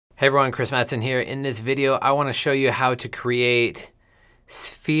Hey everyone, Chris Mattson here. In this video, I want to show you how to create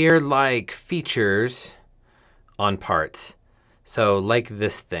sphere-like features on parts. So like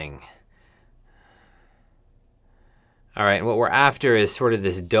this thing. All right, and what we're after is sort of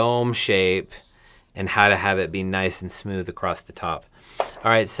this dome shape and how to have it be nice and smooth across the top.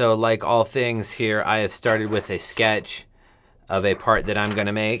 All right, so like all things here, I have started with a sketch of a part that I'm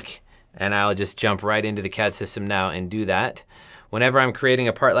gonna make, and I'll just jump right into the CAD system now and do that. Whenever I'm creating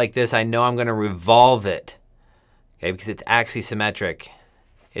a part like this, I know I'm gonna revolve it, okay, because it's axisymmetric.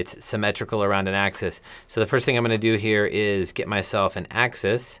 It's symmetrical around an axis. So the first thing I'm gonna do here is get myself an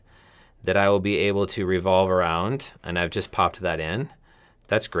axis that I will be able to revolve around, and I've just popped that in.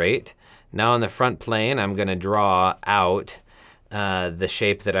 That's great. Now on the front plane, I'm gonna draw out the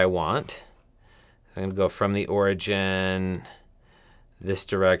shape that I want. I'm gonna go from the origin, this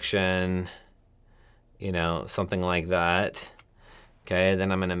direction, you know, something like that. Okay,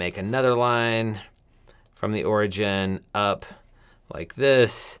 then I'm gonna make another line from the origin up like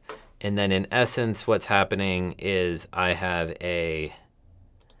this. And then in essence, what's happening is I have a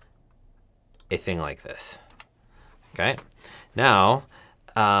thing like this, okay? Now,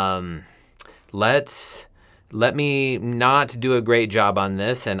 let me not do a great job on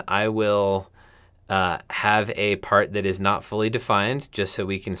this, and I will have a part that is not fully defined, just so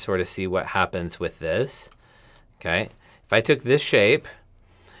we can sort of see what happens with this, okay? If I took this shape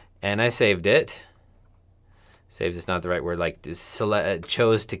and I saved it, saved is not the right word, like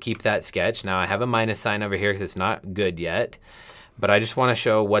chose to keep that sketch. Now I have a minus sign over here because it's not good yet, but I just want to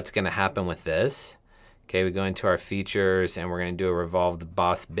show what's going to happen with this. Okay, we go into our features and we're going to do a revolved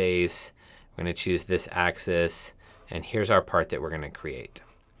boss base. We're going to choose this axis, and here's our part that we're going to create.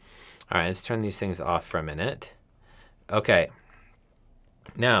 All right, let's turn these things off for a minute. Okay,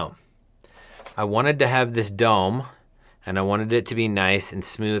 now I wanted to have this dome, and I wanted it to be nice and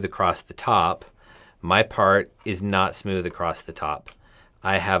smooth across the top. My part is not smooth across the top.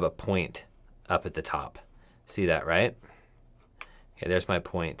 I have a point up at the top. See that, right? Okay, there's my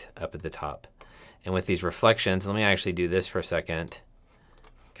point up at the top. And with these reflections, let me actually do this for a second.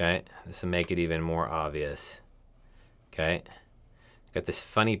 Okay, this will make it even more obvious. Okay, got this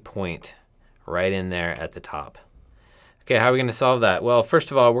funny point right in there at the top. Okay, how are we gonna solve that? Well, first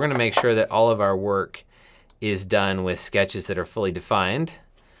of all, we're gonna make sure that all of our work is done with sketches that are fully defined.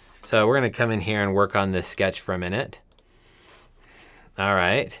 So we're gonna come in here and work on this sketch for a minute. All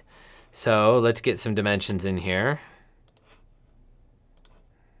right, so let's get some dimensions in here.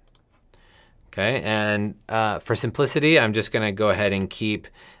 Okay, and for simplicity, I'm just gonna go ahead and keep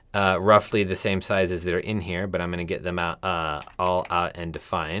roughly the same sizes that are in here, but I'm gonna get them out, all out and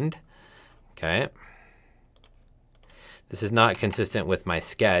defined. Okay. This is not consistent with my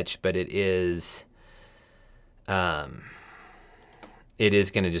sketch, but it is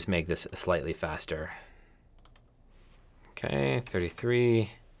gonna just make this slightly faster. Okay, 33.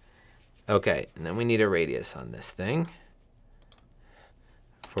 Okay, and then we need a radius on this thing.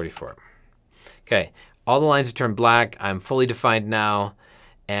 44. Okay, all the lines have turned black. I'm fully defined now,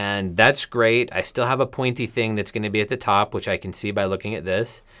 and that's great. I still have a pointy thing that's gonna be at the top, which I can see by looking at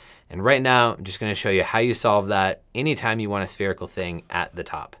this. And right now, I'm just gonna show you how you solve that anytime you want a spherical thing at the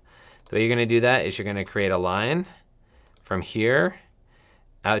top. The way you're gonna do that is you're gonna create a line from here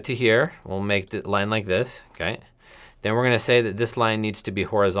out to here. We'll make the line like this, okay? Then we're gonna say that this line needs to be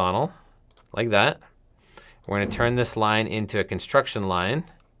horizontal, like that. We're gonna turn this line into a construction line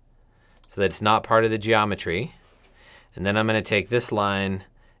so that it's not part of the geometry. And then I'm gonna take this line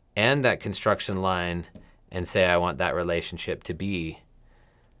and that construction line and say I want that relationship to be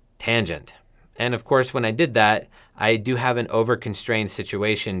tangent. And of course, when I did that, I do have an over-constrained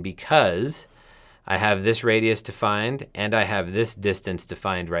situation because I have this radius defined and I have this distance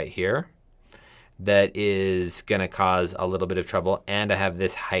defined right here that is gonna cause a little bit of trouble, and I have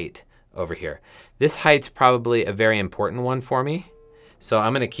this height over here. This height's probably a very important one for me, so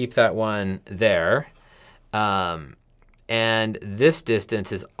I'm gonna keep that one there. And this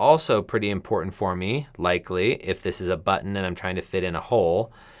distance is also pretty important for me, likely, if this is a button and I'm trying to fit in a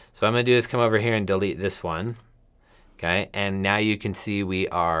hole. So what I'm gonna do is come over here and delete this one, okay? And now you can see we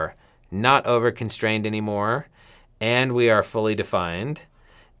are not over constrained anymore, and we are fully defined.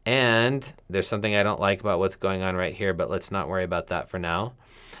 And there's something I don't like about what's going on right here, but let's not worry about that for now.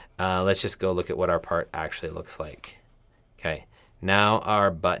 Let's just go look at what our part actually looks like. Okay, now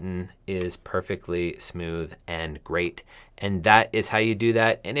our button is perfectly smooth and great. And that is how you do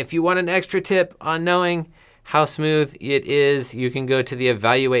that. And if you want an extra tip on knowing how smooth it is, you can go to the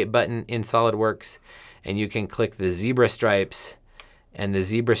Evaluate button in SolidWorks, and you can click the zebra stripes, and the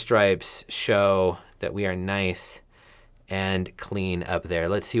zebra stripes show that we are nice and clean up there.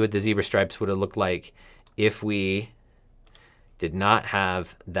 Let's see what the zebra stripes would have looked like if we did not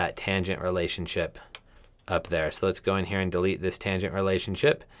have that tangent relationship up there. So let's go in here and delete this tangent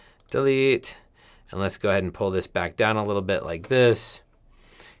relationship. Delete. And let's go ahead and pull this back down a little bit like this.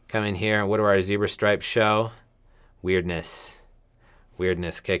 Come in here, and what do our zebra stripes show? Weirdness.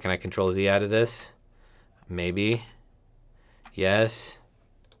 Weirdness. Okay, can I Control Z out of this? Maybe. Yes.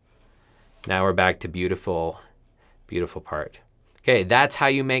 Now we're back to beautiful, beautiful part. Okay, that's how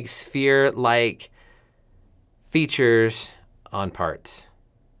you make sphere-like features on parts.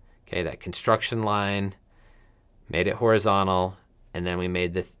 Okay, that construction line, made it horizontal, and then we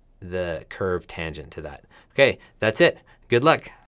made the curved tangent to that. Okay, that's it. Good luck.